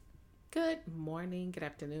Good morning, good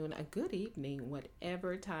afternoon, a good evening,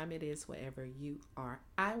 whatever time it is, wherever you are.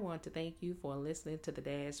 I want to thank you for listening to the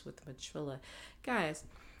Dash with Matrilla. Guys,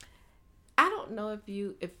 I don't know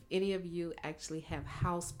if any of you actually have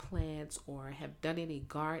house plants or have done any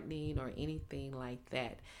gardening or anything like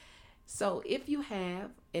that. So if you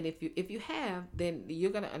have, and if you have, then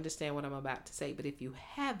you're gonna understand what I'm about to say. But if you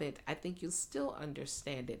haven't, I think you'll still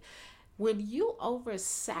understand it. When you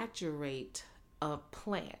oversaturate a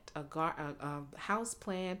plant, a house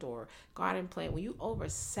plant or garden plant, when you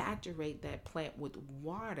oversaturate that plant with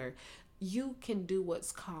water, you can do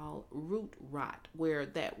what's called root rot, where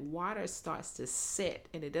that water starts to sit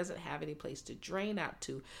and it doesn't have any place to drain out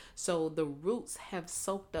to. So the roots have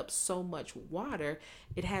soaked up so much water,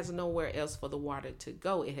 it has nowhere else for the water to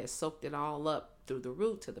go. It has soaked it all up through the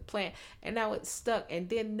root to the plant, and now it's stuck. And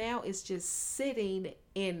then now it's just sitting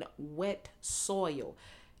in wet soil.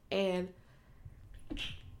 And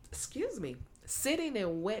excuse me, sitting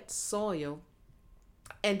in wet soil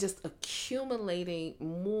and just accumulating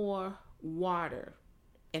more water,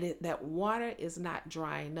 and that water is not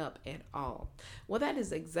drying up at all. Well, that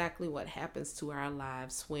is exactly what happens to our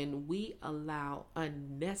lives when we allow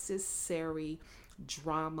unnecessary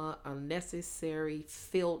drama, unnecessary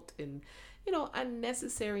filth, and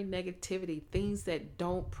unnecessary negativity, things that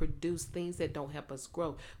don't produce, things that don't help us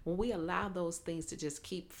grow. When we allow those things to just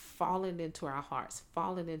keep falling into our hearts,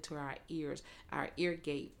 falling into our ears, our ear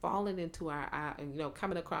gate, falling into our eye, and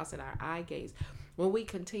coming across in our eye gaze, when we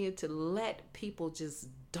continue to let people just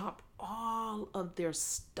dump all of their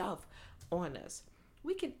stuff on us,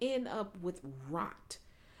 we can end up with rot,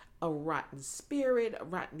 a rotten spirit,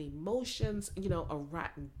 rotten emotions, a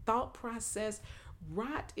rotten thought process.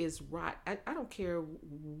 Rot is rot. I don't care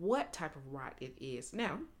what type of rot it is.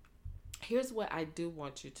 Now, here's what I do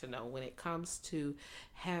want you to know when it comes to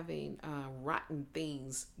having rotten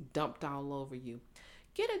things dumped all over you.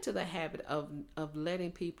 Get into the habit of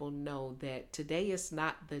letting people know that today is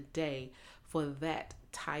not the day for that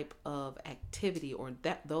type of activity or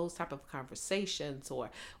that those type of conversations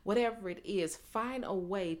or whatever it is. Find a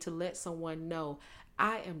way to let someone know,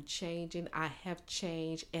 I am changing, I have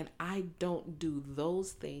changed, and I don't do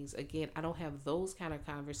those things again. I don't have those kind of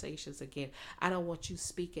conversations again. I don't want you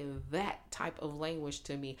speaking that type of language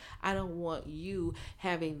to me. I don't want you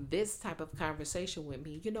having this type of conversation with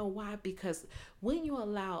me. You know why? Because when you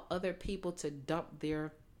allow other people to dump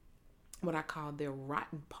their, what I call their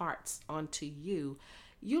rotten parts onto you,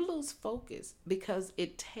 you lose focus because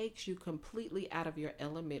it takes you completely out of your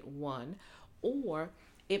element, one, or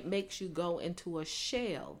it makes you go into a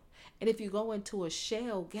shell. And if you go into a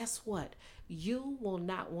shell, guess what? You will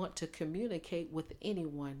not want to communicate with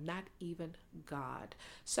anyone, not even God.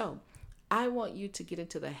 So, I want you to get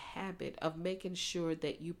into the habit of making sure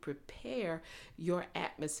that you prepare your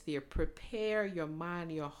atmosphere, prepare your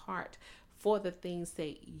mind, your heart for the things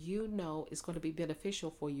that you know is going to be beneficial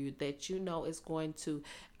for you, that you know is going to,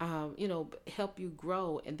 help you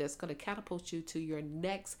grow, and that's going to catapult you to your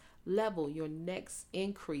next level, your next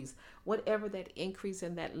increase, whatever that increase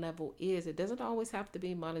in that level is. It doesn't always have to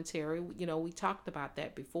be monetary. We talked about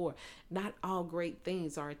that before. Not all great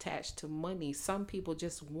things are attached to money. Some people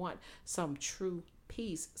just want some true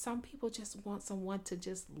peace. Some people just want someone to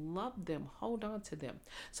just love them, hold on to them.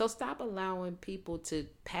 So stop allowing people to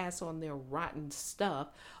pass on their rotten stuff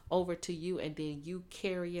over to you, and then you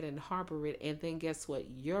carry it and harbor it, and then guess what?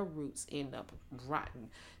 Your roots end up rotten.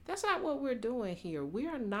 That's not what we're doing here. We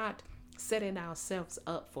are not setting ourselves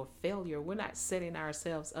up for failure. We're not setting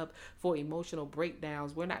ourselves up for emotional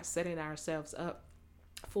breakdowns. We're not setting ourselves up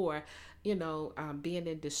for being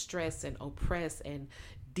in distress and oppressed and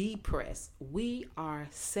depressed. We are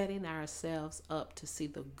setting ourselves up to see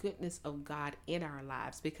the goodness of God in our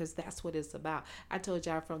lives, because that's what it's about. I told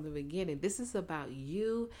y'all from the beginning, this is about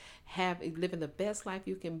you living the best life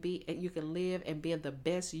you can be, and you can live, and being the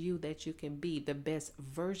best you that you can be, the best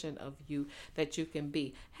version of you that you can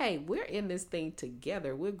be. Hey, we're in this thing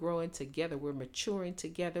together. We're growing together. We're maturing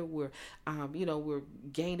together. We're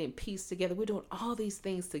gaining peace together. We're doing all these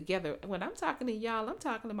things together. When I'm talking to y'all, I'm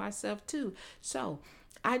talking to myself too. So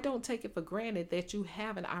I don't take it for granted that you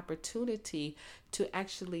have an opportunity to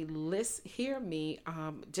actually hear me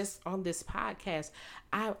just on this podcast.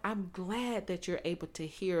 I'm glad that you're able to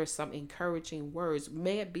hear some encouraging words,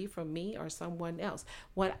 may it be from me or someone else.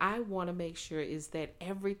 What I want to make sure is that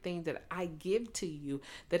everything that I give to you,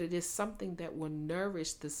 that it is something that will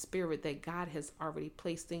nourish the spirit that God has already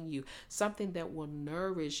placed in you, something that will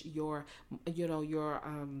nourish your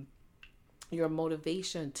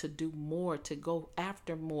motivation to do more, to go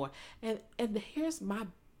after more. And here's my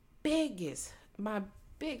biggest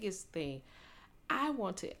thing. I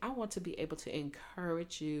want to be able to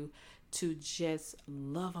encourage you to just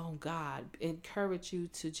love on God, encourage you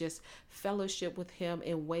to just fellowship with him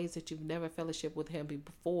in ways that you've never fellowship with him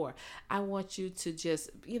before. I want you to just,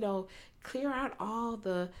 clear out all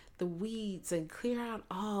the weeds and clear out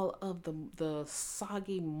all of the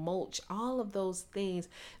soggy mulch, all of those things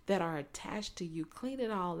that are attached to you. Clean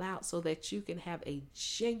it all out so that you can have a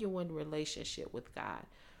genuine relationship with God.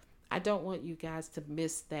 I don't want you guys to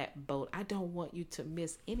miss that boat. I don't want you to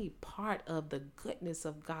miss any part of the goodness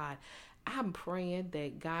of God. I'm praying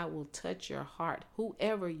that God will touch your heart,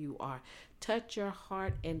 whoever you are, touch your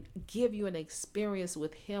heart and give you an experience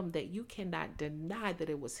with him that you cannot deny that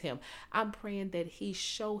it was him. I'm praying that he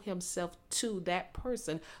show himself to that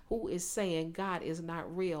person who is saying God is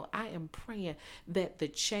not real. I am praying that the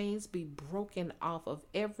chains be broken off of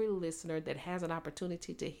every listener that has an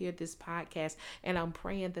opportunity to hear this podcast. And I'm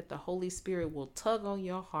praying that the Holy Spirit will tug on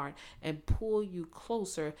your heart and pull you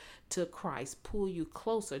closer to Christ, pull you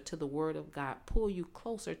closer to the Word of God, pull you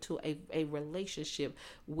closer to a relationship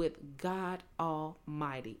with God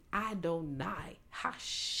Almighty. Adonai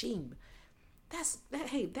Hashim.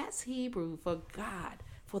 That's Hebrew for God,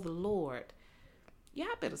 for the Lord. Y'all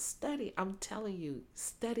better study. I'm telling you,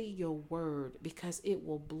 study your word because it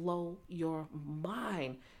will blow your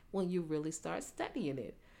mind when you really start studying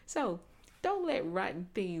it. So don't let rotten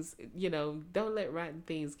things, don't let rotten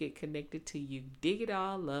things get connected to you. Dig it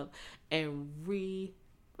all up and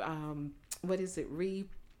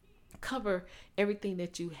cover everything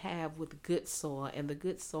that you have with good soil, and the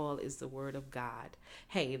good soil is the word of God.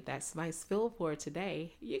 Hey, that's my spill for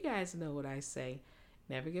today. You guys know what I say.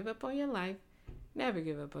 Never give up on your life, never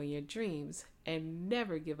give up on your dreams, and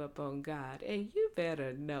never give up on God. And you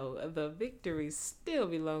better know the victory still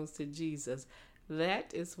belongs to Jesus.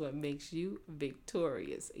 That is what makes you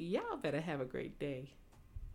victorious. Y'all better have a great day.